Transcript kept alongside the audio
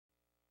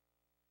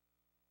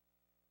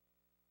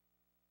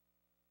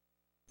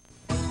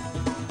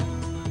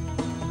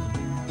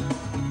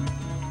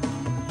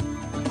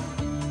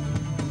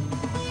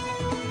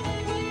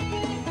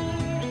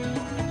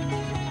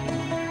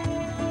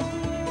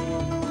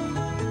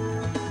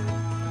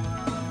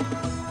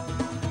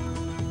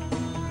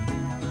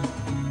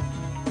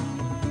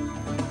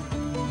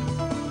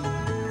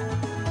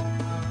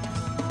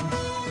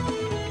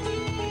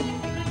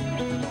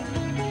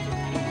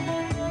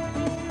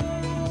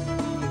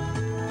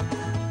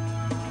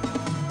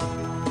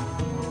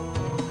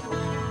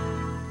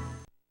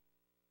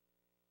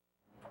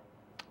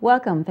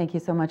Welcome. Thank you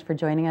so much for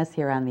joining us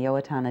here on the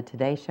Owatonna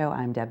Today Show.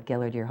 I'm Deb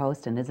Gillard, your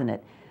host, and isn't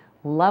it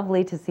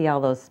lovely to see all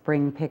those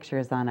spring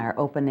pictures on our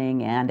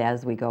opening and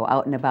as we go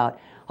out and about.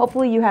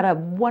 Hopefully you had a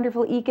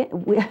wonderful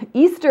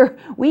Easter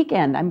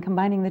weekend. I'm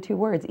combining the two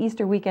words,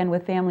 Easter weekend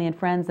with family and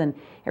friends, and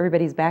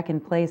everybody's back in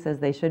place as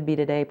they should be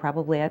today,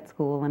 probably at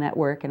school and at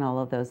work and all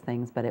of those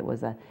things, but it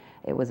was a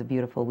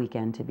beautiful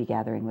weekend to be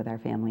gathering with our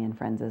family and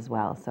friends as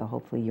well, so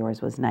hopefully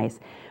yours was nice.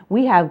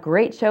 We have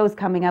great shows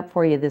coming up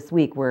for you this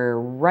week. We're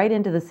right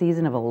into the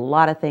season of a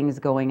lot of things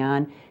going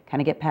on,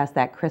 kind of get past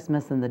that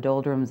Christmas and the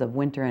doldrums of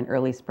winter and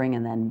early spring,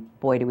 and then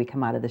boy do we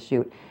come out of the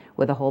chute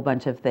with a whole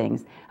bunch of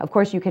things. Of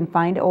course, you can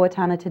find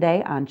Owatonna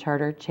Today on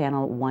Charter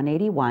Channel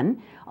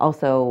 181.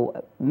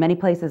 Also, many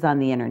places on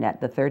the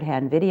internet,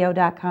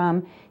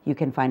 thethirdhandvideo.com. You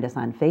can find us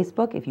on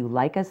Facebook. If you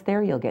like us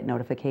there, you'll get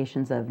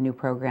notifications of new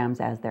programs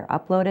as they're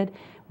uploaded.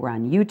 We're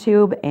on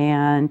YouTube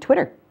and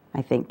Twitter.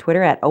 I think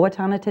Twitter at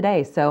Owatonna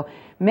Today. So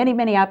many,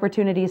 many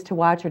opportunities to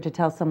watch or to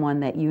tell someone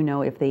that you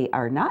know if they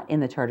are not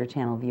in the Charter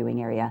Channel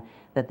viewing area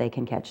that they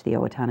can catch the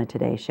Owatonna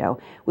Today Show.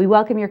 We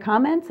welcome your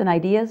comments and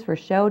ideas for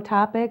show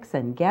topics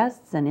and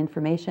guests and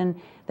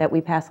information that we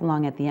pass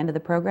along at the end of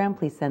the program.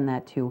 Please send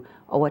that to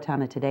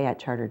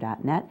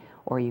owatonnatoday@charter.net,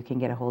 or you can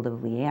get a hold of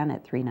Leanne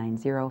at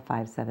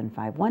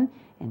 390-5751,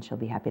 and she'll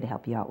be happy to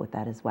help you out with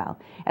that as well.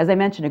 As I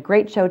mentioned, a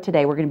great show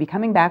today. We're going to be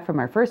coming back from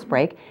our first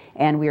break,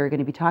 and we are going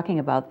to be talking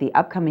about the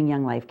upcoming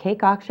Young Life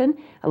cake auction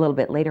a little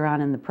bit later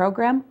on in the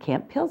program,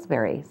 Camp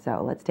Pillsbury.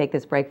 So let's take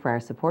this break for our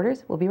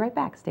supporters. We'll be right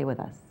back. Stay with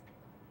us.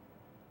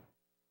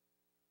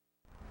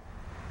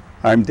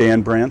 I'm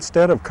Dan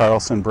Branstead of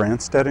Carlson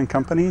Branstead &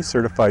 Company,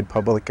 Certified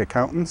Public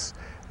Accountants.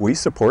 We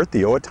support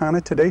the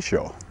Owatonna Today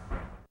Show.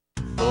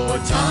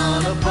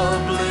 Owatonna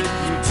Public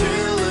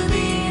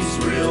Utilities,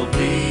 real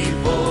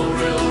people,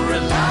 real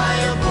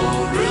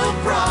reliable, real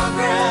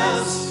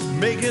progress.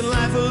 Making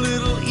life a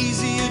little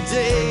easier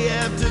day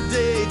after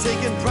day,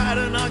 taking pride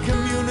in our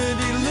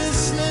community,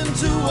 listening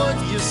to what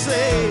you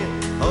say,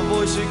 a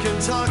voice you can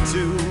talk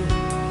to.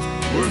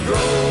 We're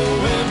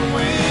growing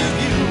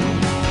with you.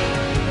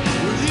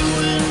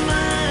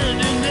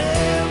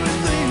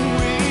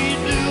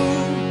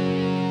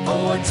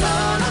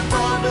 Owatonna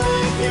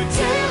Public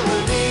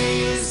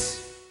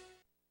Utilities.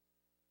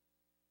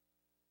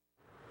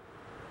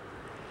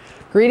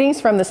 Greetings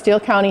from the Steele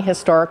County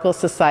Historical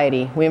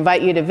Society. We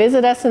invite you to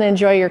visit us and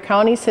enjoy your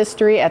county's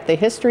history at the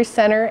History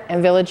Center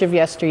and Village of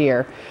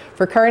Yesteryear.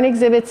 For current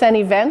exhibits and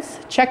events,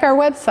 check our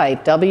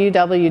website,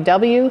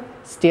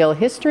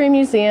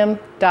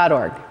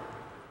 www.steelehistorymuseum.org.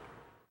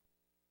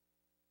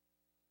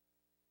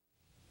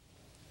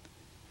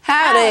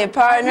 Howdy,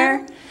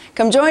 partner.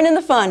 Come join in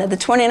the fun at the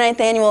 29th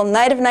Annual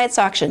Night of Nights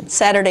Auction,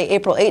 Saturday,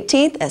 April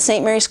 18th at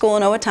St. Mary's School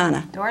in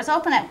Owatonna. Doors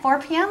open at 4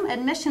 p.m.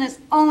 Admission is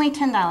only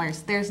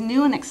 $10. There's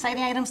new and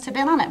exciting items to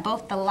bid on at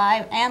both the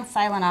live and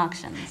silent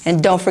auctions.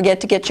 And don't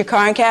forget to get your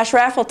car and cash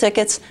raffle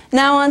tickets,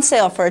 now on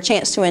sale for a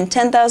chance to win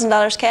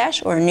 $10,000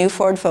 cash or a new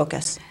Ford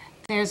Focus.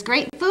 There's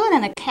great food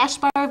and a cash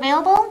bar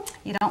available.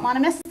 You don't want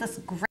to miss this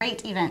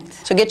great event.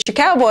 So get your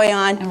cowboy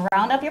on. And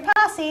round up your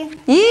posse.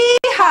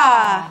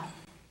 Yeehaw!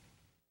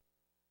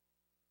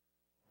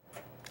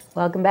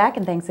 Welcome back,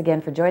 and thanks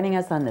again for joining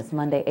us on this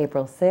Monday,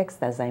 April 6th.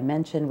 As I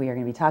mentioned, we are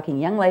going to be talking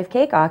Young Life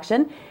Cake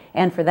Auction,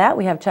 and for that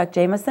we have Chuck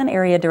Jamison,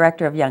 Area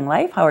Director of Young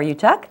Life. How are you,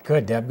 Chuck?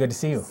 Good, Deb. Good to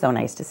see you. So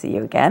nice to see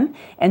you again.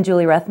 And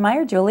Julie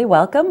Rethemeier. Julie,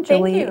 welcome. Thank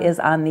Julie you. is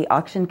on the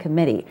auction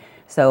committee,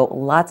 so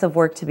lots of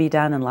work to be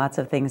done and lots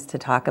of things to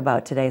talk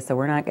about today, so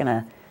we're not going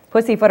to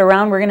pussyfoot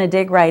around. We're going to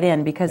dig right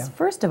in because,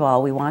 first of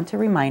all, we want to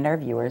remind our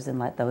viewers and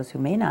let those who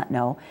may not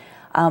know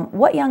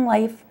what Young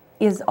Life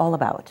is all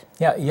about.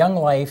 Yeah, Young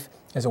Life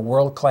is a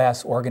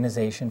world-class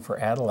organization for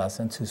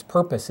adolescents whose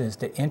purpose is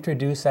to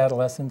introduce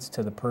adolescents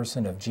to the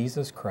person of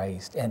Jesus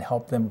Christ and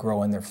help them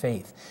grow in their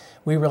faith.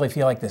 We really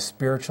feel like the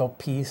spiritual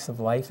piece of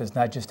life is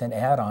not just an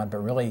add-on, but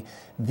really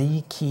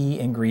the key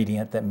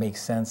ingredient that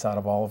makes sense out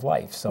of all of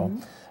life. So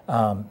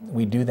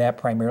we do that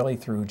primarily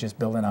through just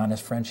building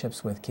honest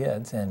friendships with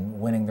kids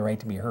and winning the right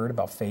to be heard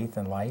about faith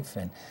and life,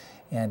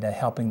 and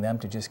helping them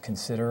to just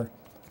consider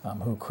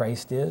who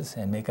Christ is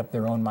and make up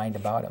their own mind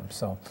about him.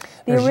 So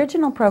the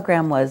original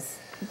program was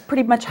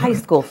pretty much high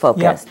school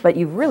focused, but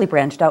you've really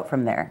branched out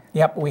from there.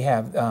 Yep, we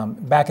have.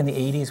 Back in the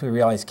 80s, we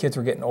realized kids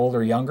were getting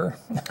older, younger,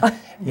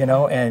 you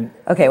know, and...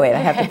 Okay, wait, I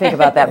have to think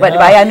about that, but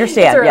I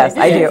understand, yes,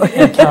 I do.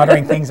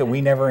 Encountering things that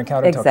we never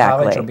encountered until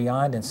Exactly. college or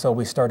beyond, and so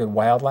we started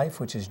Wildlife,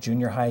 which is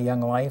junior high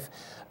young life.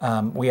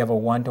 We have a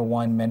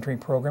one-to-one mentoring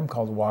program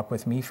called Walk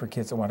With Me for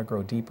kids that want to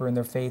grow deeper in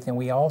their faith, and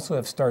we also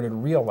have started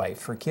Real Life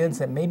for kids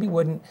that maybe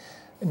wouldn't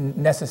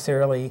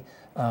necessarily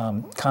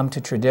come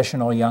to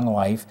traditional Young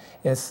Life.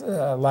 It's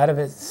a lot of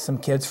it's some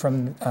kids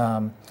from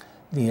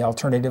the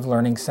Alternative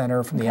Learning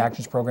Center, from the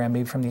Actions Program,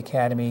 maybe from the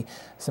Academy,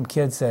 some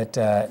kids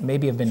that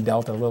maybe have been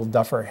dealt a little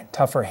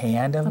tougher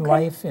hand in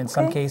life in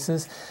some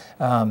cases,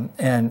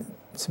 and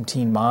some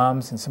teen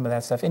moms and some of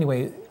that stuff.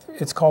 Anyway,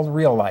 it's called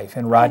Real Life,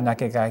 and Rod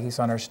Nakagaki's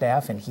on our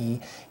staff, and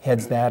he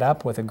heads that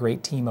up with a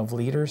great team of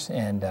leaders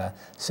and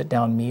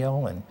sit-down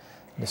meal and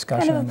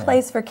discussion. Kind of a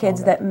place for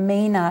kids that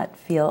may not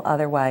feel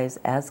otherwise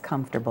as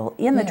comfortable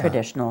in the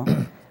traditional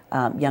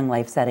Young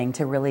Life setting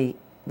to really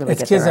It's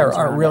get kids their that arms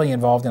are around really it.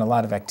 involved in a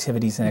lot of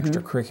activities and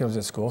extracurriculars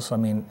at school. So I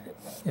mean,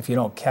 if you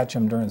don't catch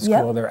them during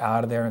school, they're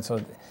out of there. And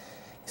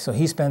so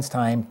he spends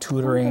time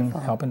tutoring,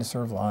 helping to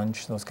serve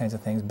lunch, those kinds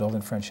of things,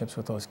 building friendships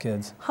with those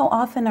kids. How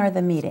often are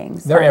the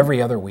meetings? They're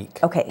every other week.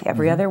 Okay,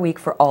 every other week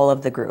for all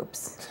of the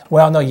groups.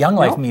 Well, no, Young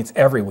Life meets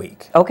every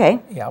week. Okay.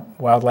 Yeah,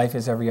 Wildlife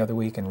is every other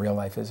week, and Real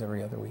Life is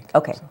every other week.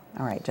 Okay,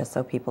 all right, just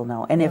so people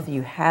know. And if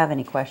you have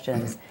any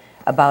questions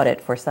about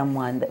it for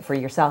someone, for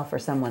yourself or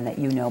someone that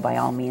you know, by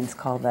all means,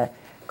 call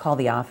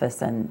the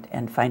office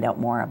and find out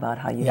more about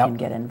how you can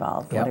get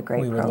involved. What a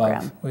great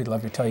program. We'd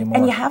love to tell you more.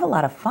 And you have a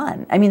lot of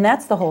fun. I mean,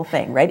 that's the whole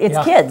thing, right? It's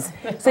kids.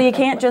 So you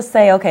can't just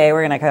say, okay,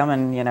 we're going to come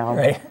and,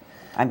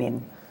 I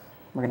mean,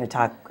 we're going to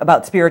talk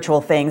about spiritual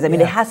things. I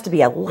mean, it has to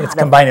be a lot It's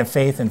combining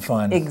faith and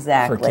fun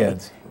exactly for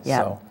kids.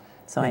 Yeah.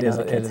 So I know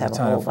the kids have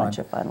a whole bunch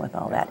of fun with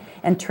all that.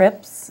 And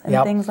trips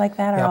and things like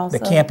that are also...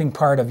 The camping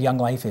part of Young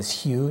Life is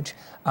huge.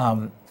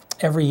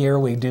 Every year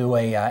we do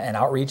an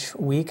outreach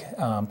week,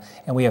 and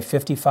we have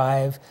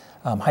 55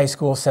 high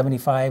school,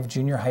 75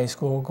 junior high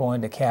school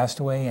going to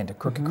Castaway and to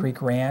Crooked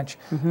Creek Ranch,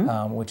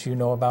 which you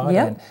know about,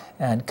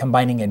 and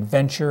combining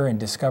adventure and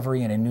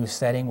discovery in a new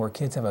setting where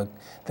kids have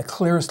the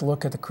clearest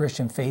look at the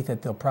Christian faith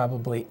that they'll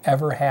probably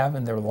ever have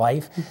in their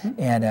life,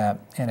 and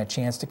a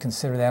chance to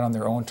consider that on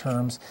their own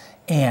terms,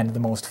 and the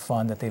most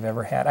fun that they've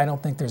ever had. I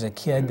don't think there's a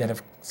kid that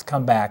has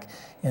come back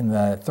in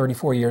the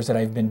 34 years that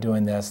I've been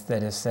doing this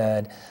that has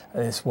said,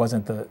 this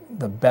wasn't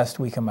the best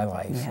week of my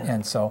life.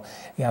 And so,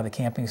 the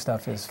camping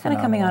stuff is kind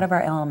of coming out of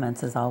our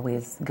elements is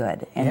always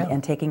good.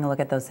 And taking a look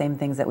at those same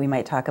things that we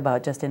might talk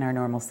about just in our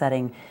normal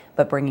setting,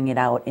 but bringing it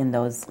out in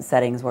those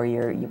settings where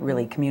you're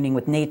really communing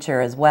with nature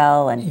as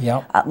well, and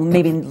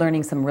maybe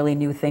learning some really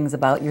new things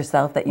about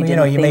yourself that you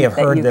didn't think you may have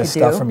that heard you this could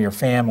stuff do. from your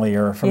family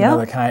or from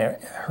another kind,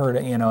 heard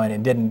it, and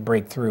it didn't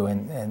break through.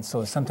 And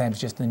so sometimes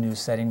just the new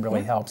setting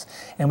really helps.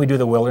 And we do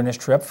the wilderness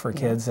trip for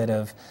kids that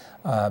have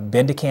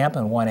been to camp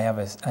and want to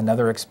have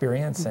another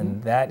experience,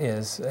 and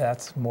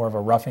that's more of a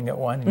roughing it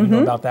one. And you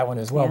know about that one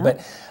as well.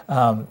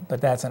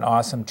 But that's an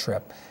awesome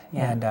trip.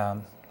 And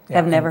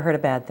I've never heard a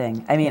bad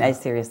thing. I mean, I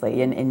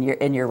seriously,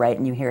 and you're right,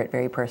 and you hear it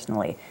very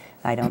personally.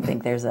 I don't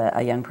think there's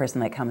a young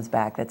person that comes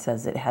back that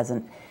says it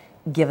hasn't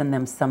given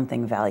them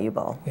something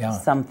valuable,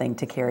 something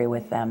to carry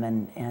with them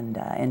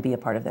and be a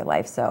part of their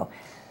life. So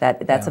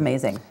that's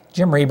amazing.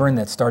 Jim Rayburn,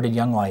 that started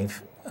Young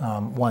Life,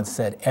 once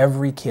said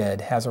every kid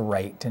has a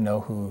right to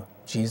know who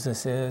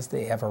Jesus is.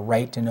 They have a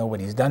right to know what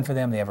he's done for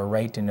them. They have a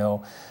right to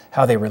know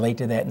how they relate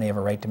to that, and they have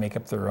a right to make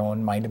up their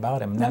own mind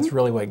about him. And that's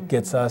really what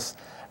gets us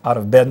out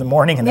of bed in the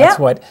morning, and that's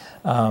what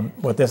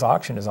this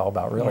auction is all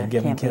about, really,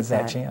 giving kids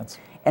that chance.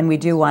 And we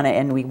do want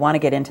to,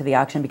 get into the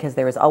auction because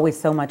there is always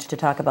so much to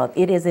talk about.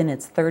 It is in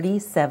its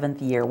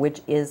 37th year,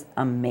 which is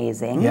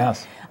amazing.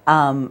 Yes.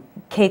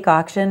 Cake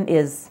auction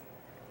is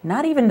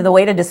not even the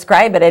way to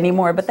describe it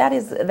anymore, but that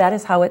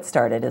is how it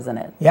started, isn't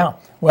it? Yeah.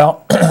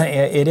 Well,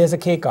 it is a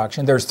cake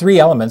auction. There's three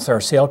elements. There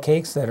are sale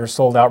cakes that are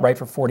sold outright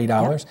for $40.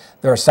 Yep.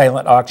 There are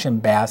silent auction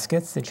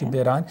baskets that you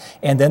bid on.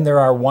 And then there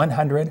are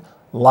 100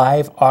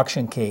 live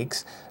auction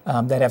cakes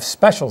that have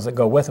specials that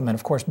go with them. And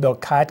of course, Bill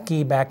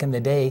Kotke back in the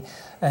day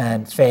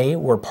and thei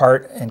and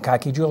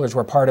Kotke Jewelers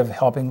were part of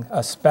helping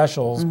us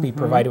specials be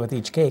provided with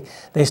each cake.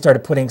 They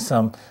started putting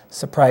some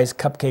surprise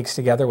cupcakes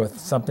together with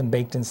something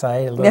baked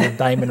inside, little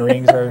diamond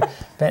rings,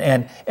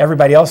 and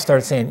everybody else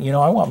started saying,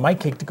 I want my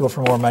cake to go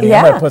for more money.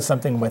 I'm going to put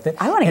something with it.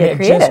 I want to get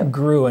creative. And it just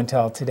grew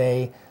until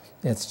today.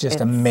 It's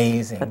just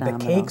amazing. Phenomenal.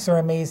 The cakes are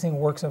amazing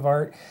works of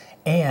art.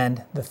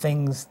 And the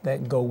things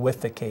that go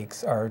with the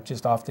cakes are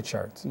just off the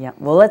charts. Yeah,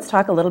 well, let's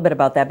talk a little bit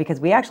about that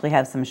because we actually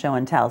have some show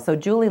and tell. So,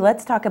 Julie,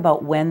 let's talk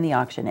about when the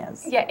auction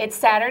is. Yeah, it's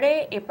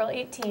Saturday, April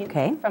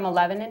 18th, from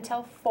 11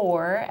 until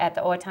 4 at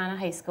the Owatonna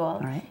High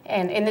School,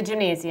 and in the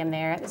gymnasium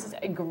there. This is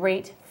a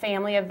great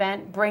family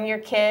event. Bring your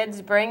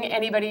kids, bring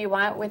anybody you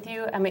want with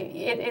you. I mean,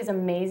 it is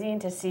amazing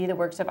to see the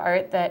works of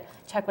art that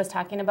Chuck was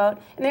talking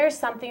about, and there's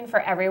something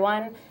for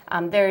everyone.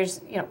 There's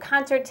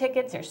concert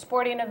tickets, there's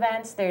sporting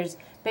events, there's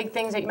big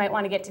things that you might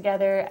want to get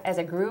together as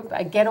a group,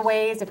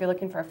 getaways if you're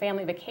looking for a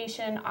family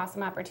vacation,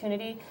 awesome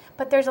opportunity.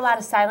 But there's a lot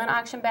of silent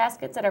auction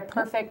baskets that are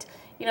perfect.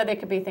 They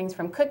could be things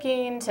from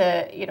cooking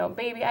to,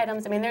 baby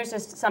items. I mean, there's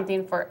just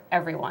something for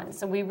everyone.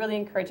 So we really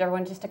encourage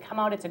everyone just to come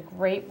out. It's a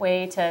great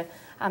way to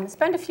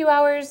spend a few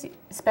hours,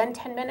 spend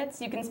 10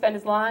 minutes. You can spend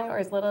as long or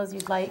as little as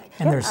you'd like.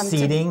 And there's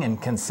seating and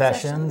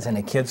concessions and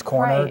a kid's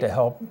corner to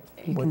help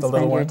with the little ones. You can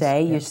spend your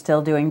day. You're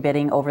still doing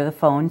bidding over the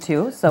phone,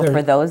 too. So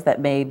for those that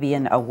may be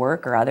in a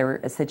work or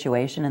other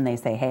situation and they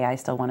say, hey, I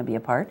still want to be a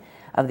part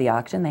of the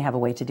auction, they have a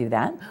way to do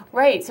that.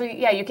 Right. So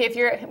yeah,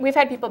 we've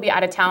had people be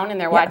out of town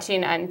and they're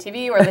watching on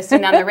TV or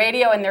listening on the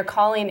radio and they're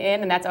calling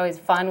in, and that's always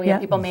fun. We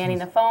have people manning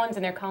the phones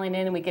and they're calling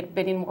in, and we get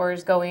bidding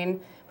wars going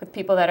with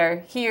people that are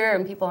here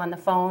and people on the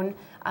phone.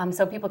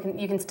 so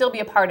you can still be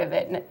a part of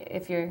it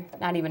if you're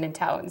not even in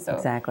town. So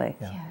exactly.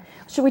 Yeah.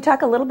 Should we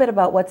talk a little bit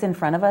about what's in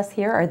front of us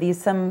here? Are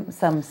these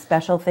some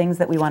special things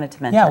that we wanted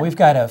to mention? Yeah, we've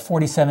got a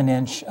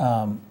 47-inch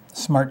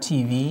smart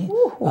TV.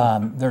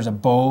 There's a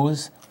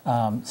Bose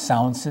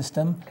sound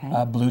system,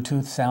 a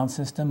Bluetooth sound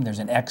system. There's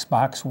an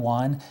Xbox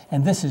One,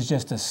 and this is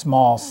just a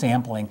small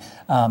sampling.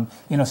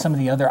 You know, some of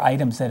the other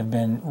items that have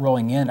been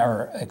rolling in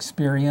are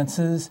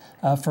experiences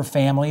for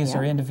families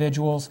or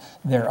individuals.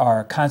 There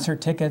are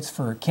concert tickets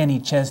for Kenny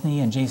Chesney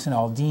and Jason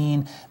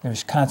Aldean.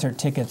 There's concert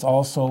tickets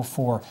also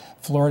for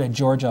Florida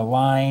Georgia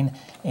Line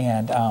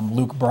and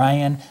Luke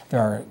Bryan.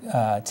 There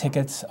are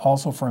tickets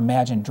also for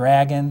Imagine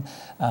Dragon,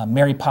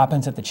 Mary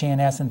Poppins at the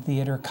Chanhassen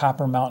Theater,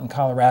 Copper Mountain,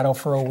 Colorado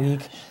for a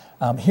week.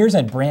 Here's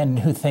a brand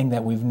new thing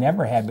that we've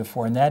never had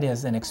before, and that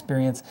is an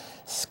experience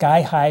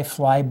sky-high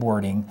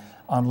flyboarding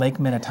on Lake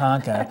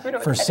Minnetonka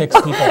for 6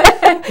 people.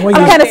 Well,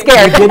 I'm kind of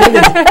scared. You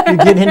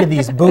get into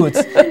these boots,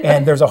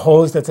 and there's a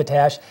hose that's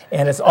attached,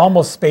 and it's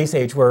almost space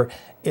age where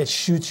it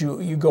shoots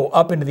you. You go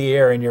up into the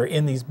air, and you're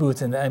in these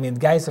boots. And I mean, the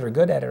guys that are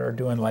good at it are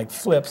doing like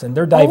flips, and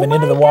they're diving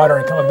into the water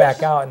and coming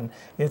back out, and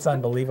it's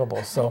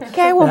unbelievable. So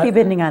okay, I won't be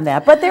bidding on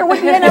that, but there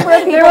would be a number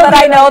of people that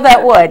I know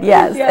that would,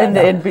 yes,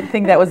 and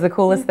think that was the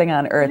coolest thing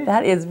on earth.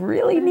 That is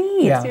really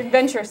neat. It's an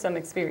adventuresome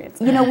experience.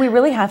 You know, we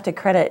really have to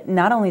credit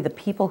not only the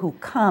people who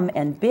come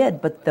and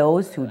bid, but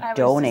those who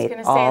donate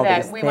all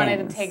these things. We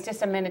wanted to take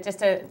just a minute just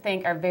to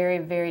thank our very,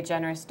 very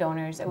generous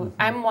donors.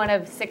 I'm one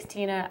of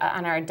 16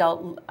 on our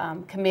adult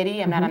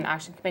committee. I'm not on the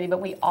auction committee, but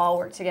we all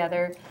work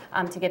together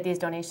to get these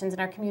donations,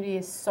 and our community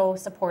is so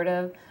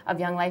supportive of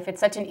Young Life.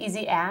 It's such an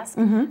easy ask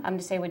to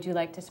say, would you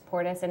like to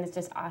support us? And it's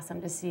just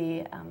awesome to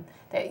see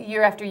that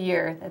year after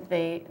year that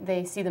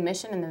they see the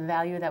mission and the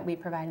value that we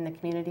provide in the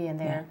community, and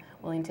they're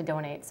willing to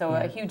donate. So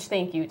a huge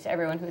thank you to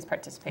everyone who's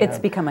participated. It's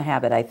become a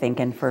habit, I think,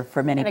 and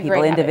for many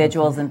people,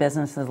 individuals and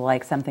businesses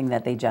alike, something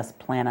that they just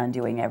plan on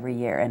doing every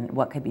year, and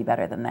what could be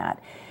better than that?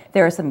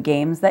 There are some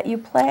games that you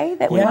play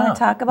that we want to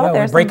talk about.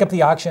 Yeah, we break up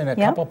the auction at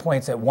a couple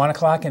points. At 1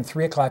 o'clock and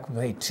 3 o'clock, we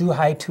play Too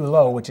High, Too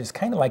Low, which is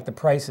kind of like The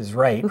Price is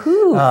Right.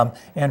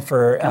 And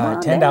for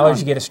 $10,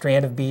 you get a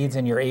strand of beads,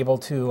 and you're able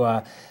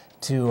to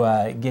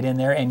get in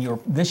there. And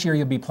this year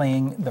you'll be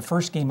playing, the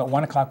first game at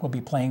 1 o'clock we'll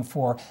be playing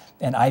for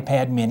an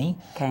iPad mini.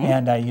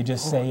 And you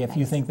just say if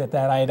you think that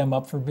item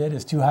up for bid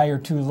is too high or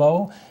too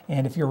low.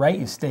 And if you're right,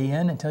 you stay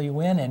in until you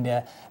win. And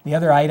the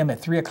other item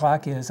at 3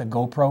 o'clock is a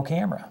GoPro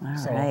camera.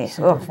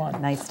 Super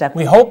fun. Nice stuff.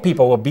 We hope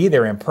people will be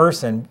there in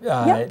person,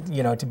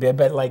 you know, to bid.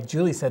 But like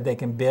Julie said, they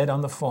can bid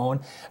on the phone.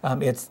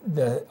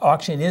 The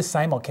auction is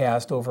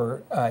simulcast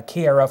over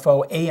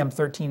KRFO AM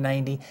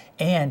 1390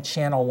 and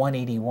Channel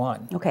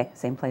 181. Okay,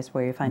 same place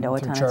where you find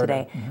Owatonna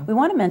Today. We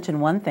want to mention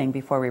one thing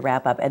before we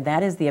wrap up, and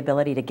that is the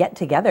ability to get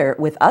together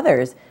with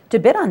others to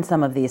bid on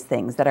some of these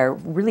things that are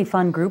really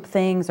fun group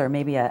things, or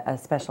maybe a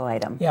special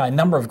item. Yeah, a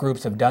number of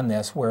groups have done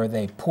this where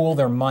they pool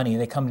their money,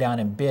 they come down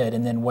and bid,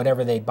 and then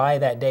whatever they buy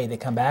that day, they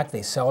come back,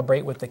 they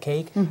celebrate with the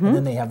cake, and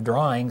then they have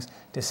drawings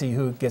to see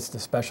who gets the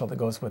special that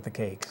goes with the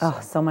cake. So.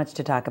 Oh, so much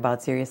to talk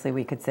about. Seriously,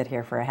 we could sit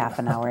here for a half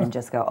an hour and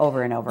just go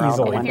over and over all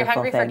the wonderful things. If you're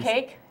hungry for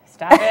cake,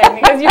 stop in,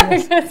 because you're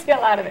going to see a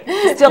lot of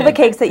it. Still the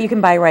cakes that you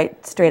can buy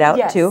right straight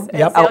out too?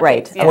 Yep.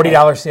 Outright.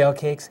 $40 sale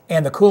cakes.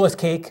 And the coolest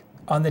cake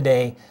on the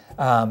day,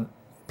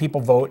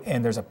 people vote,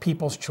 and there's a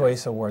People's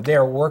Choice Award. They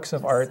are works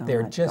of art.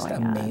 They're just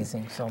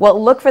amazing. So.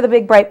 Well, look for the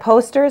big bright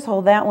posters.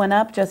 Hold that one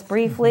up just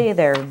briefly.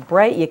 They're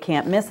bright. You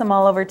can't miss them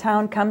all over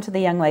town. Come to the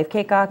Young Life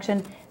Cake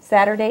Auction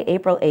Saturday,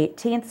 April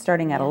 18th,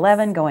 starting at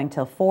 11, going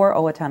till 4,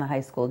 Owatonna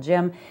High School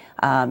Gym.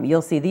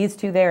 You'll see these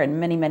two there and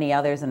many, many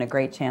others, and a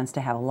great chance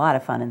to have a lot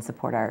of fun and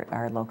support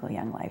our local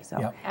Young Life.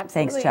 So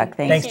thanks, Chuck.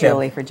 Thanks,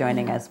 Julie, for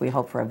joining us. We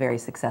hope for a very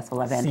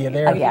successful event. See you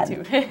there.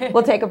 Again.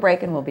 We'll take a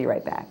break, and we'll be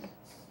right back.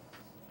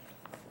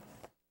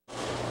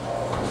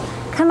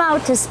 Come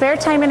out to Spare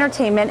Time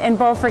Entertainment and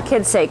Bowl for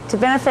Kids' Sake to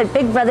benefit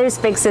Big Brothers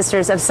Big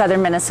Sisters of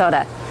Southern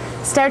Minnesota.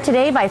 Start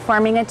today by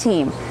forming a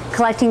team,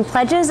 collecting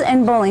pledges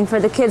and bowling for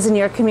the kids in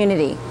your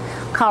community.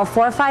 Call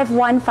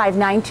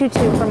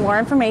 451-5922 for more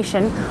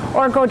information,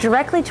 or go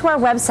directly to our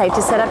website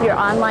to set up your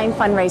online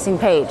fundraising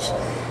page.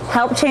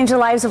 Help change the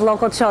lives of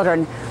local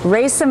children.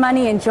 Raise some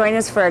money and join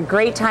us for a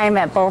great time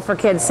at Bowl for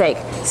Kids' Sake.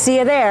 See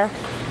you there.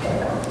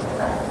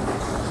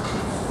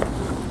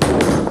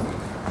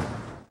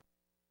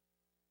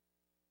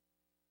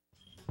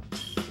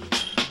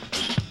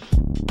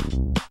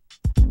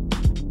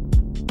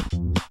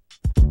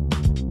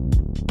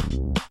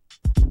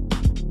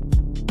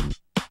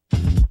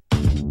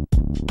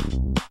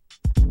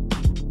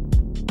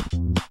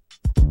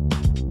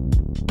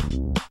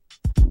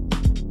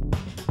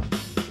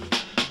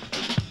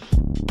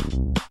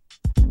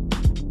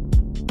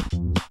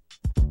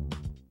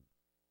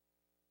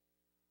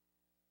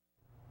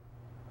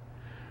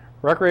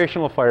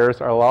 Recreational fires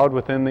are allowed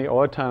within the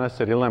Owatonna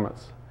city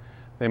limits.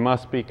 They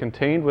must be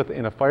contained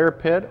within a fire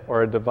pit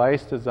or a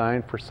device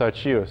designed for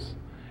such use,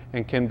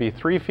 and can be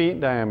 3 feet in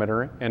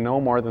diameter and no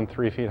more than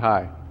 3 feet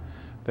high.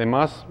 They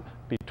must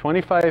be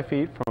 25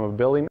 feet from a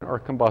building or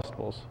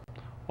combustibles.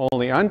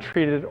 Only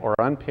untreated or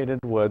unpainted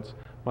woods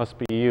must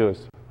be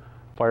used.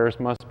 Fires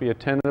must be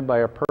attended by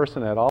a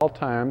person at all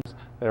times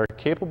that are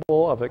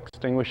capable of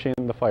extinguishing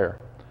the fire.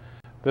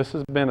 This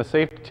has been a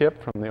safety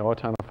tip from the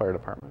Owatonna Fire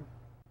Department.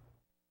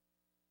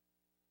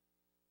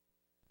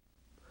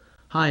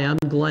 Hi, I'm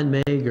Glenn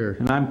Mager.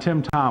 And I'm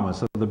Tim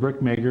Thomas of the Brick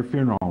Mager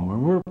Funeral Home,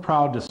 and we're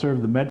proud to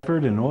serve the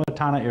Medford and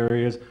Owatonna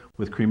areas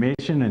with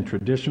cremation and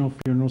traditional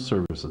funeral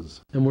services.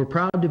 And we're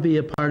proud to be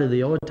a part of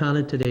the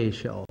Owatonna Today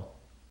Show.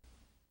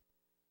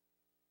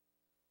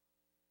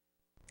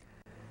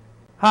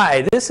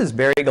 Hi, this is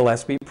Barry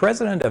Gillespie,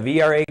 president of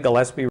ERA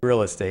Gillespie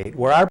Real Estate,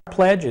 where our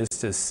pledge is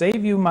to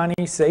save you money,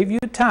 save you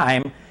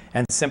time,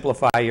 and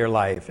simplify your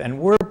life. And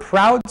we're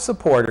proud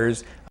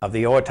supporters of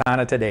the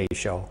Owatonna Today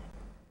Show.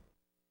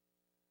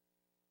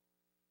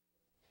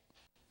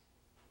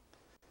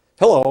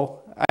 Hello,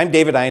 I'm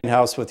David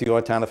Einhaus with the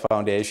Owatonna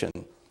Foundation.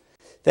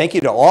 Thank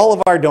you to all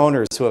of our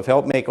donors who have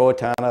helped make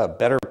Owatonna a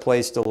better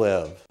place to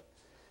live.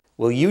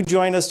 Will you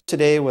join us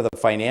today with a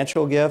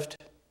financial gift?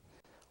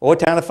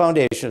 Owatonna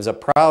Foundation is a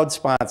proud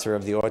sponsor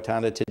of the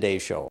Owatonna Today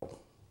Show.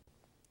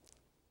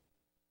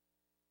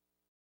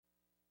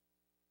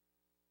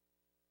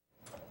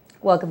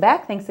 Welcome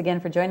back. Thanks again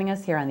for joining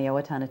us here on the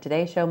Owatonna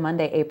Today Show,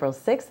 Monday, April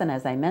 6th. And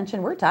as I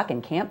mentioned, we're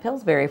talking Camp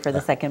Pillsbury for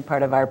the second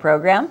part of our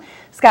program.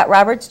 Scott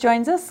Roberts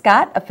joins us.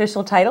 Scott,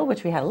 official title,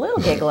 which we had a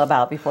little giggle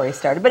about before he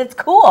started, but it's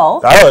cool.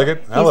 I like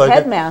it. He's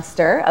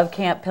headmaster of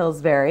Camp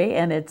Pillsbury,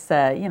 and it's,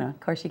 you know, of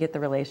course you get the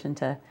relation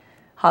to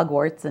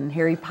Hogwarts and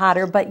Harry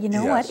Potter, but you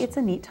know what? It's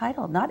a neat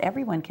title. Not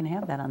everyone can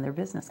have that on their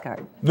business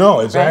card. No,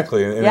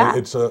 exactly. Right? And yeah.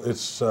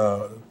 It's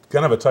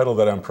kind of a title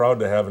that I'm proud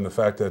to have in the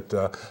fact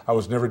that I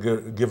was never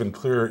given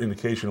clear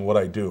indication of what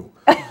I do.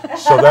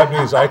 So that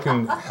means I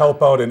can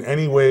help out in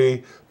any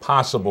way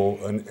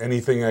possible and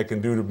anything I can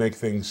do to make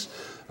things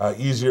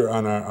easier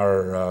on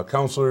our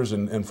counselors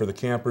and for the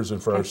campers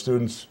and for our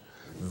students.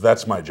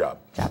 That's my job.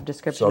 Job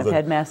description of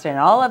headmaster and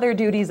all other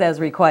duties as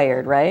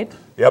required, right?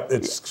 Yep,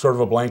 it's sort of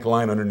a blank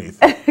line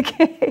underneath.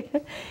 Okay.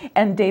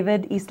 And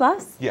David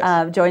Islas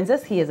joins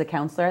us. He is a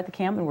counselor at the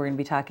camp, and we're going to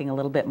be talking a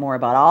little bit more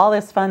about all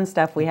this fun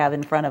stuff we have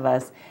in front of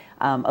us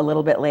a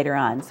little bit later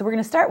on. So we're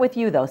going to start with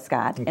you, though,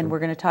 Scott, and we're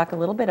going to talk a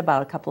little bit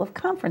about a couple of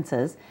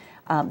conferences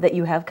that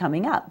you have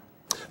coming up.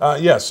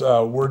 Yes,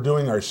 we're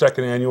doing our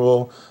second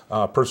annual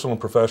Personal and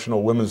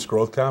Professional Women's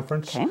Growth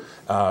Conference. Okay.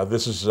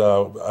 This is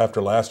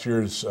after last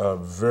year's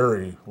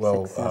very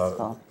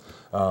well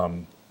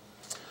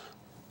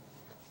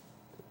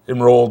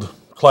enrolled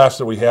class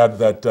that we had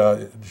that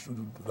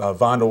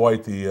Vonda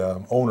White,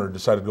 the owner,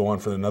 decided to go on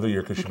for another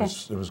year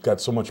because it was got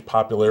so much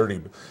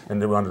popularity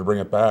and they wanted to bring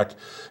it back.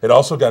 It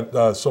also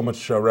got so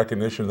much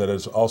recognition that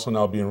is also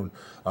now being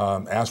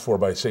asked for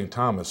by St.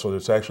 Thomas. So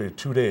it's actually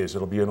 2 days.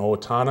 It'll be in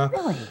Owatonna,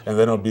 and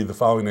then it'll be the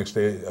following next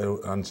day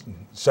on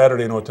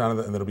Saturday in Owatonna, and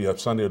then it'll be up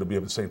Sunday. It'll be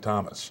up at St.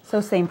 Thomas. So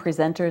same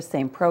presenters,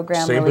 same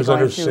program. Same really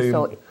presenters, same.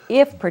 So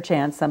if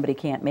perchance somebody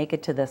can't make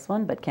it to this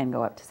one but can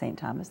go up to St.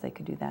 Thomas, they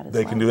could do that as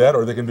well. They can do that,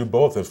 or they can do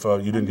both if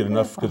you didn't get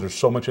enough, because there's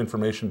so much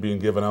information being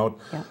given out.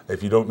 Yeah.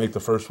 If you don't make the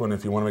first one,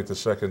 if you want to make the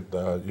second,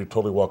 you're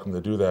totally welcome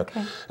to do that.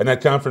 Okay. And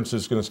that conference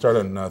is going to start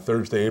on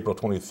Thursday, April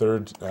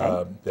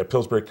 23rd at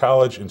Pillsbury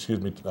College,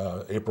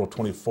 April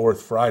 24th,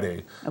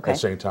 Friday at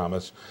St.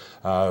 Thomas.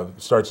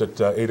 Starts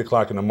at 8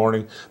 o'clock in the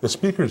morning. The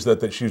speakers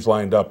that she's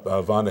lined up,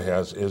 Vonda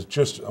has, is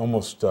just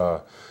almost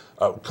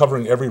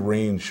covering every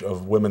range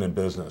of women in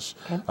business.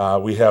 Okay.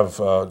 We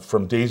have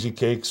from Daisy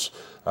Cakes,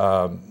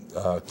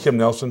 Kim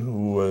Nelson,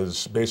 who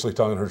was basically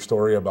telling her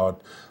story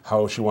about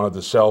how she wanted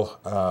to sell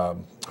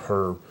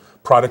her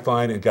product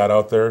line and got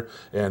out there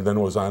and then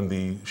was on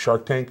the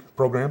Shark Tank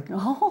program.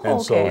 Oh,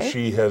 and so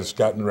she has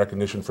gotten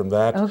recognition from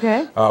that.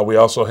 Okay. We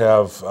also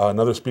have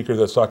another speaker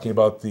that's talking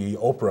about the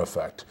Oprah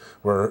effect,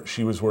 where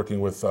she was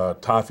working with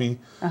Toffee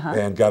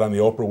and got on the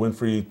Oprah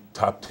Winfrey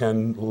top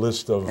 10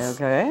 list of,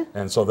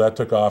 and so that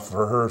took off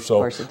for her.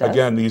 So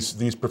again,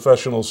 these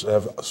professionals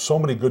have so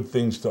many good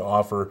things to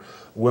offer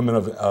women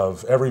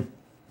of every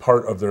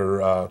part of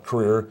their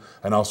career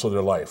and also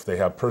their life. They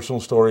have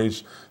personal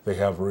stories, they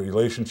have a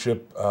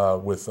relationship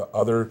with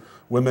other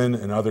women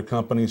and other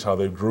companies, how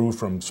they grew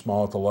from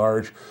small to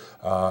large,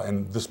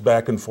 and this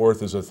back and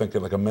forth is, I think,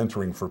 like a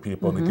mentoring for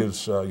people, and it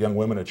gives young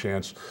women a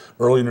chance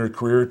early in their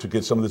career to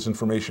get some of this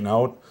information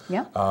out.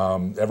 Yeah.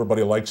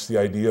 Everybody likes the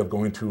idea of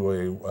going to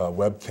a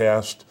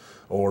webcast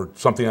or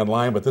something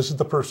online, but this is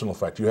the personal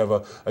effect. You have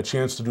a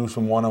chance to do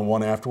some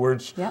one-on-one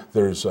afterwards. Yeah.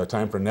 There's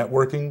time for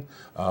networking.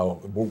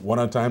 What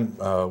a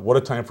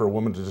time for a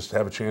woman to just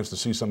have a chance to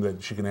see something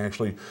that she can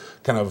actually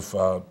kind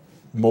of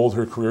mold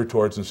her career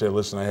towards and say,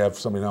 listen, I have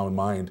somebody now in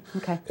mind.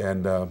 Okay.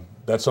 And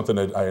that's something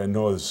that I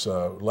know is,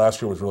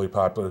 last year was really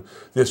popular.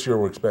 This year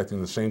we're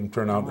expecting the same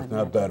turnout, if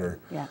not better.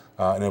 Yeah.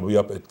 And it'll be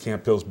up at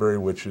Camp Pillsbury,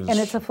 which is... And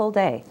it's a full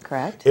day,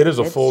 correct? It is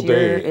a full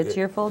day. It's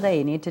your full day.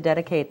 You need to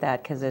dedicate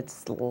that because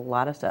it's a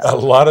lot of stuff. A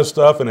lot of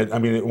stuff, and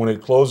when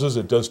it closes,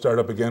 it does start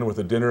up again with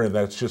a dinner, and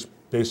that's just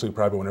basically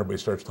probably when everybody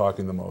starts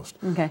talking the most,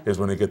 is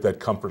when they get that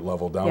comfort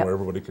level down where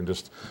everybody can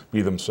just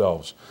be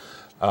themselves.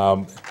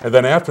 And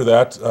then after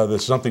that,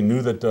 there's something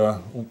new that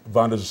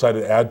Vonda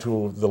decided to add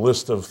to the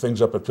list of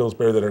things up at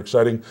Pillsbury that are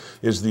exciting,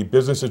 is the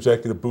Business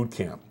Executive Boot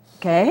Camp.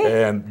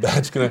 Okay. And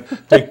that's going to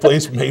take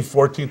place May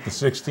 14th to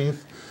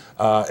 16th.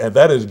 And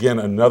that is, again,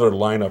 another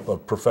lineup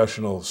of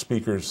professional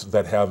speakers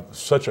that have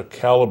such a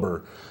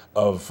caliber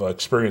of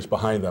experience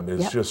behind them.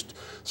 It's just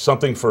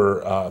something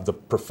for the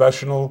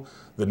professional,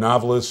 the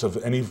novelists of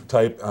any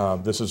type.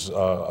 This is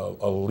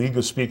a league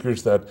of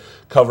speakers that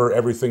cover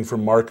everything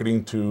from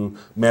marketing to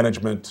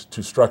management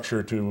to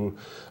structure to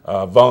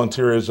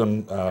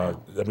volunteerism.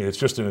 I mean, it's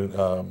just,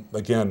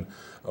 again,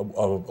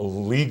 a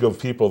league of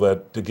people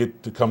that to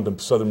get to come to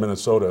southern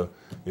Minnesota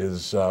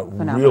is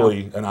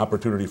really an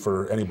opportunity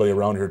for anybody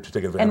around here to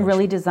take advantage. And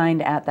really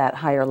designed at that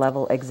higher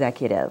level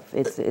executive.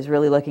 It's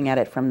really looking at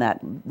it from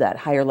that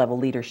higher level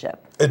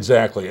leadership.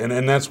 Exactly,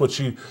 and that's what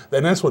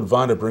that's what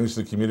Vonda brings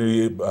to the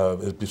community.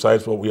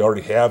 Besides what we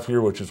already have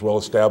here, which is well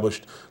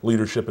established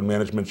leadership and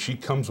management, she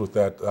comes with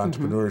that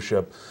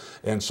entrepreneurship,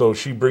 and so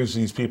she brings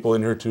these people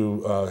in here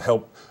to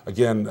help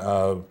again.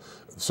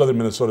 Southern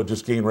Minnesota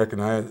just gained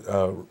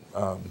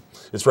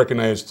its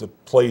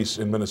recognized place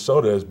in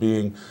Minnesota as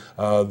being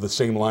the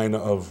same line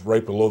of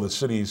right below the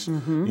cities.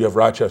 You have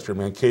Rochester,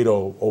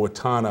 Mankato,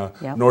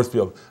 Owatonna,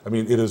 Northfield. I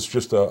mean, it is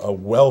just a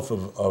wealth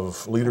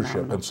of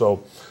leadership. And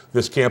so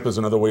this camp is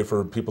another way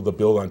for people to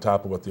build on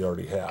top of what they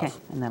already have. Okay,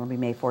 and that'll be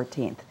May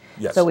 14th.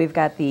 Yes. So we've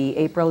got the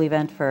April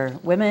event for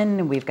women,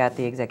 and we've got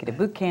the Executive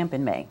Boot Camp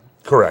in May.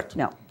 Correct.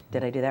 No.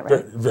 Did I do that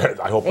right?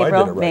 I hope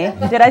April, I did it right.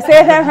 May? Did I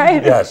say that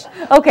right? Yes.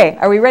 Okay,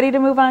 are we ready to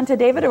move on to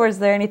David, or is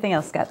there anything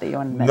else, Scott, that you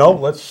want to mention? No,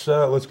 let's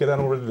get on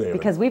over to David.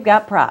 Because we've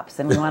got props,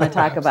 and we want to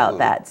talk about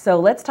that. So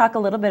let's talk a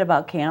little bit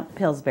about Camp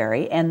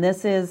Pillsbury, and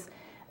this is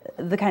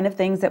the kind of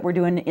things that we're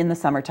doing in the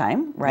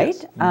summertime, right?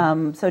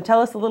 Yes. So tell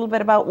us a little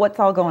bit about what's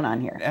all going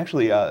on here.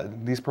 Actually,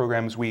 these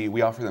programs,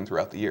 we offer them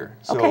throughout the year.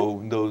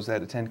 So those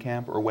that attend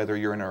camp, or whether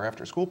you're in our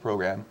after-school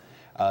program,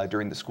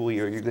 during the school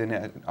year, you're going to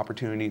have an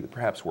opportunity to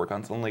perhaps work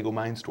on some Lego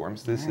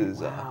Mindstorms. This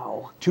is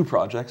 2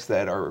 projects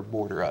that our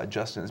boarder,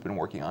 Justin, has been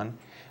working on.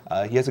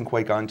 He hasn't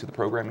quite gotten to the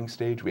programming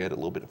stage. We had a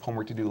little bit of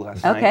homework to do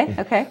last night.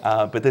 Okay.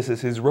 But this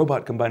is his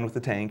robot combined with the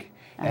tank,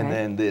 All and right.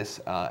 then this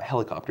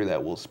helicopter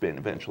that will spin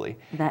eventually.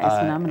 That is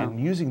phenomenal. And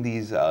using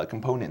these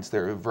components,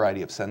 there are a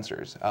variety of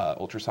sensors,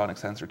 ultrasonic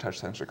sensor, touch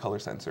sensor, color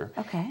sensor.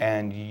 Okay.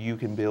 And you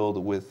can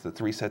build with the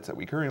 3 sets that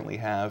we currently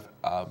have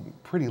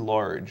pretty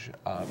large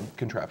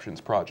contraptions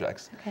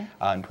projects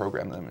and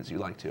program them as you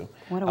like to.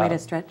 What a way to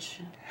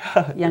stretch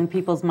young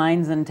people's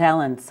minds and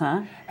talents,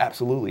 huh?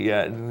 Absolutely,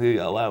 yeah. They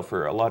allow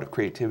for a lot of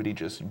creativity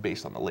just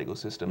based on the Lego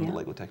system, the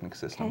Lego Technic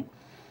system.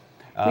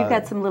 Okay. We've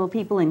got some little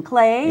people in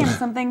clay and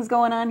some things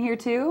going on here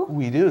too.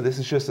 We do. This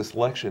is just a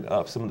selection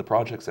of some of the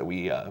projects that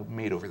we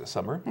made over the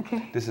summer.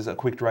 Okay. This is a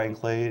quick drying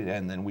clay,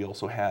 and then we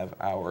also have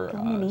our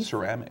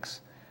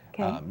ceramics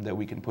that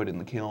we can put in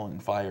the kiln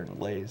and fire and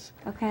glaze.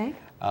 Okay.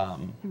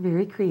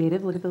 Very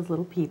creative. Look at those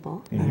little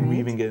people. We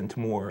even get into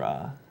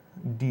more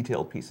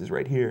detailed pieces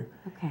right here.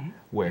 Okay.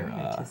 Where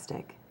very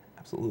artistic.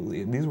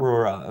 Absolutely. And these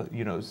were,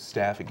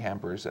 staff and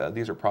campers.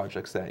 These are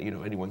projects that,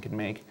 anyone can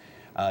make,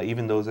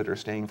 even those that are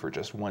staying for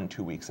just 1-2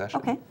 week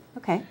session.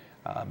 Okay.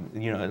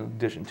 In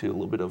addition to a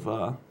little bit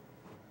of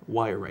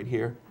wire right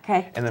here.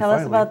 Okay. And then Tell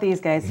us about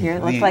these guys here.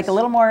 It looks like a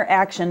little more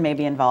action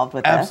maybe involved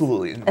with this.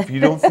 Absolutely. If you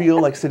don't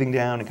feel like sitting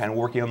down and kind of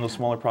working on those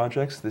smaller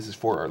projects, this is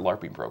for our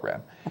LARPing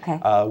program. Okay.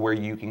 Where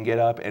you can get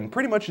up and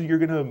pretty much you're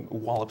going to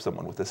wallop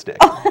someone with a stick.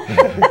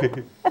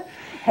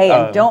 Hey,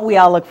 and don't we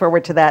all look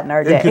forward to that in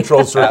our day? In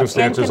controlled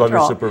circumstances under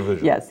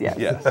supervision.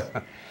 Yes.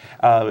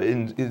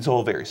 And it's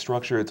all very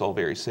structured, it's all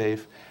very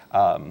safe.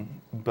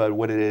 But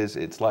what it is,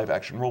 it's live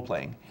action role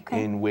playing,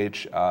 in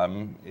which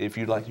if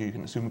you'd like, you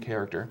can assume a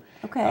character.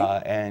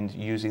 And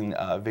using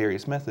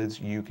various methods,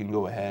 you can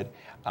go ahead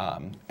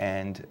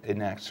and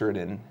enact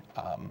certain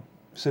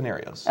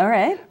scenarios. All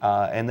right.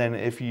 And then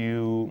if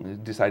you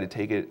decide to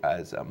take it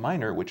as a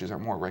minor, which is our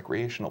more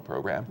recreational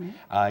program,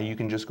 you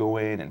can just go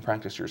in and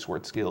practice your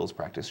sword skills,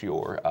 practice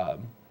your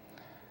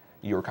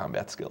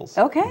combat skills.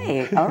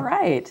 Okay, all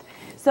right.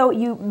 So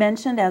you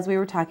mentioned, as we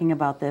were talking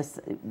about this,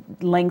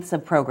 lengths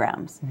of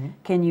programs.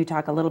 Can you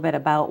talk a little bit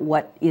about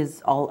what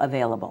is all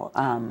available?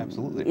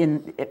 Absolutely.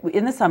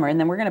 In the summer, and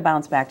then we're going to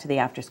bounce back to the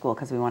after school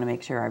because we want to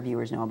make sure our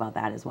viewers know about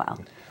that as well.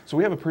 So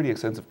we have a pretty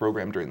extensive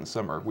program during the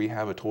summer. We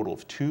have a total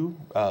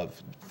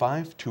of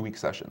 5 2-week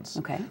sessions.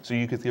 Okay. So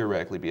you could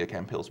theoretically be at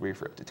Camp Pillsbury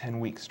for up to 10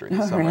 weeks during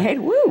the summer. All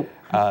right, woo!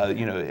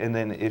 And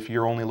then if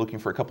you're only looking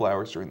for a couple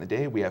hours during the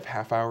day, we have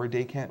half-hour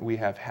day camp. We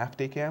have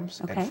half-day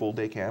camps and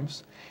full-day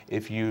camps.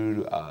 If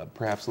you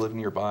perhaps live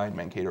nearby in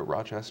Mankato or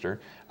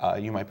Rochester,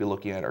 you might be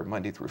looking at our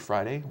Monday through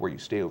Friday, where you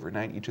stay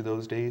overnight each of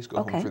those days,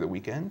 go home for the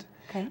weekend.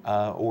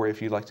 Or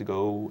if you'd like to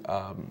go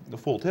the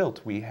full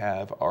tilt, we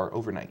have our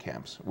overnight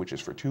camps, which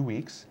is for 2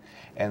 weeks.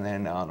 And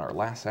then on our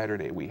last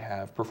Saturday, we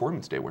have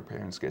Performance Day, where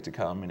parents get to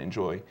come and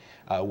enjoy,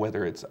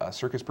 whether it's a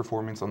circus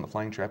performance on the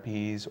flying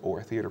trapeze,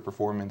 or theater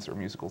performance, or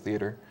musical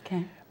theater.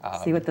 Okay.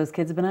 See what those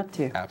kids have been up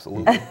to.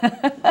 Absolutely.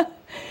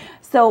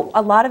 So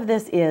a lot of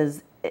this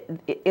is,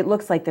 it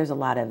looks like there's a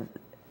lot of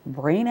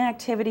brain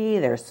activity,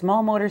 there's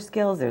small motor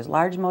skills, there's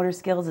large motor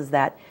skills. Is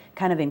that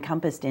kind of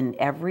encompassed in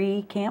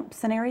every camp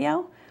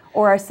scenario?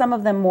 Or are some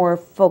of them more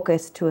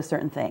focused to a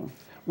certain thing?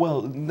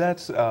 Well,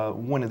 that's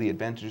one of the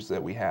advantages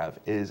that we have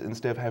is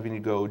instead of having to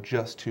go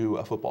just to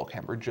a football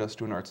camp or just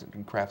to an arts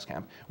and crafts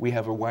camp, we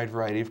have a wide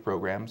variety of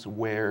programs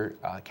where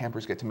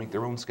campers get to make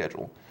their own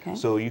schedule. Okay.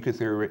 So you could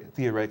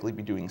theoretically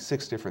be doing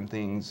 6 different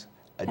things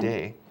a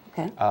day.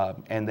 Okay.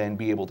 And then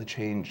be able to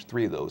change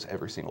 3 of those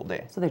every single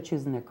day. So they're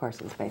choosing their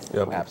courses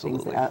basically. Yep.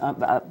 Absolutely.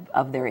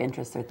 Of their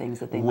interests or things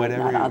that they might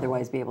not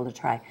otherwise be able to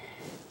try.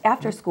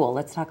 After school,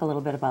 let's talk a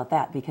little bit about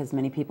that because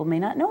many people may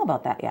not know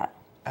about that yet.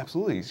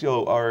 Absolutely.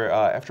 So our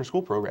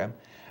after-school program,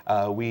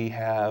 we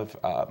have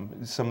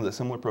some of the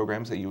similar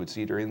programs that you would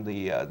see during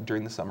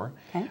the summer,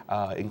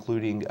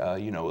 including a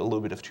little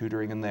bit of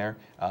tutoring in there.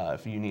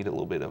 If you need a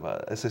little bit of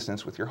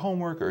assistance with your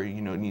homework, or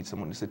need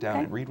someone to sit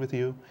down and read with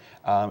you,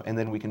 and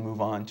then we can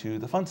move on to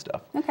the fun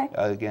stuff. Okay.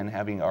 Again,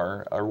 having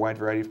our wide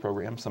variety of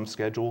programs, some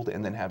scheduled,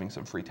 and then having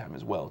some free time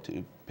as well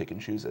to pick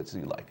and choose as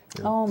you like.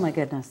 Yeah. Oh my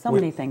goodness, so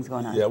many things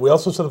going on. Yeah, we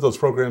also set up those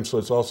programs so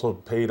it's also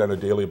paid on a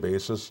daily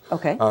basis.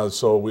 Okay.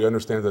 So we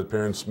understand that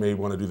parents may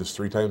want to do this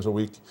 3 times a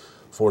week.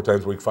 4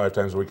 times a week, 5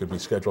 times a week, could be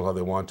scheduled how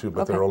they want to,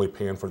 but they're only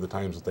paying for the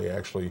times that they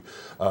actually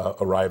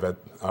arrive at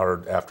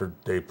our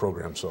after-day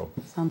program. So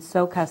sounds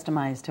so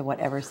customized to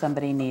whatever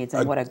somebody needs,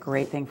 and what a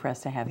great thing for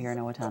us to have here in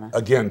Owatonna.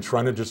 Again,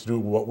 trying to just do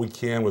what we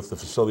can with the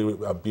facility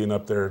being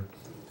up there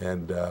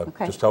and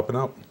just helping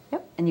out.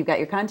 Yep, and you've got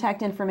your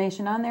contact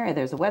information on there.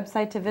 There's a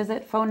website to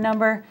visit, phone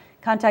number,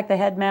 contact the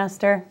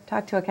headmaster,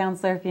 talk to a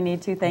counselor if you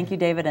need to. Thank you,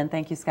 David, and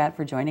thank you, Scott,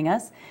 for joining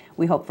us.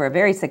 We hope for a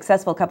very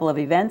successful couple of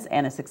events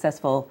and a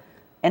successful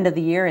end of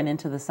the year and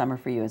into the summer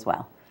for you as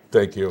well.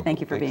 Thank you.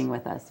 Thank you for being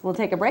with us. We'll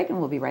take a break and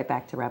we'll be right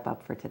back to wrap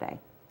up for today.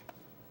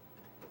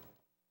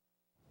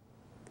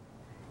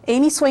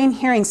 Amy Swain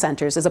Hearing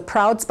Centers is a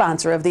proud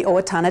sponsor of the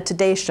Owatonna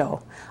Today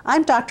Show.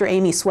 I'm Dr.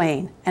 Amy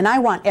Swain, and I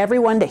want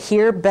everyone to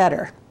hear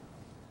better.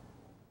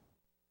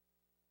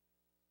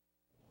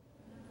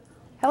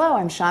 Hello,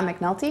 I'm Shawn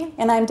McNulty.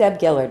 And I'm Deb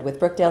Gillard with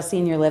Brookdale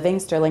Senior Living,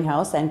 Sterling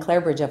House, and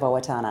Clarebridge of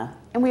Owatonna.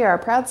 And we are a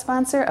proud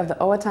sponsor of the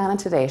Owatonna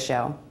Today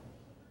Show.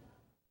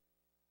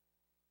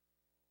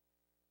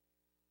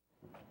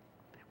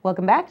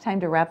 Welcome back.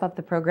 Time to wrap up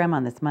the program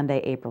on this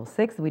Monday, April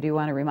 6th. We do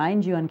want to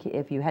remind you,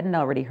 if you hadn't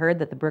already heard,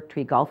 that the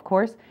Brooktree Golf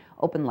Course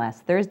opened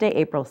last Thursday,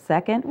 April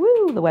 2nd.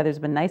 Woo! The weather's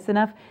been nice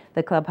enough.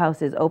 The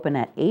clubhouse is open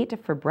at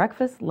 8 for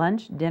breakfast,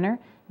 lunch, dinner,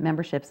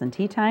 memberships, and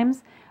tea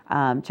times.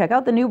 Check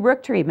out the new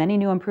Brooktree. Many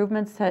new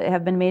improvements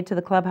have been made to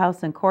the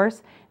clubhouse and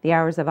course. The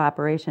hours of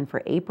operation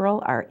for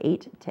April are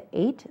 8 to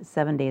 8,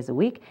 7 days a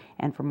week.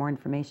 And for more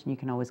information, you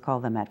can always call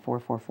them at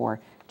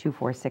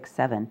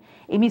 444-2467.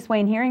 Amy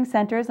Swain Hearing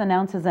Centers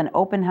announces an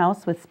open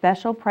house with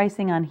special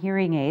pricing on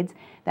hearing aids.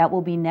 That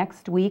will be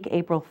next week,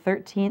 April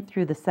 13th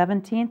through the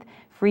 17th.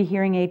 Free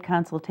hearing aid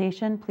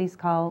consultation. Please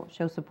call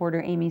show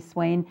supporter Amy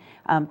Swain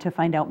to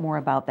find out more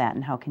about that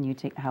and how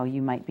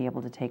you might be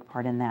able to take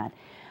part in that.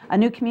 A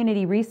new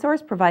community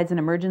resource provides an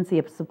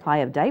emergency supply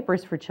of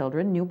diapers for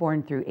children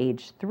newborn through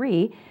age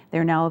 3.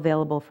 They're now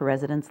available for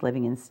residents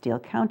living in Steele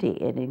County.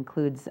 It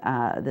includes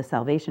the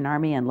Salvation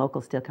Army and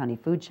local Steele County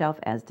Food Shelf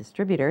as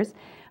distributors.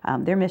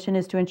 Their mission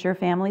is to ensure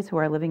families who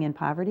are living in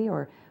poverty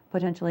or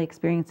potentially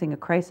experiencing a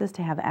crisis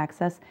to have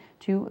access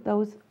to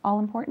those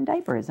all-important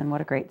diapers, and what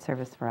a great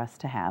service for us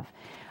to have.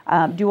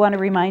 Do want to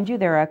remind you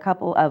there are a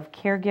couple of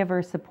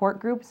caregiver support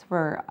groups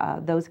for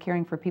those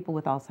caring for people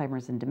with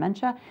Alzheimer's and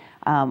dementia.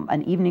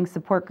 An evening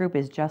support group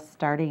is just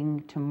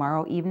starting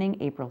tomorrow evening,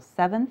 April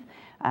 7th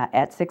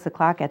at 6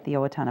 o'clock at the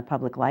Owatonna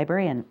Public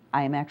Library, and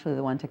I am actually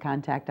the one to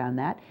contact on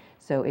that.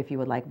 So if you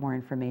would like more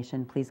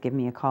information, please give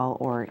me a call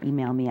or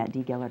email me at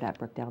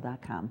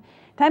dgillard@brookdale.com.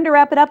 Time to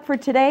wrap it up for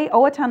today.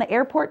 Owatonna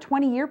Airport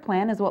 20-year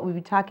plan is what we'll be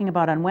talking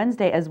about on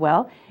Wednesday, as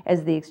well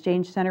as the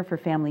Exchange Center for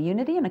Family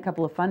Unity and a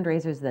couple of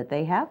fundraisers that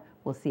they have.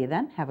 We'll see you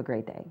then. Have a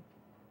great day.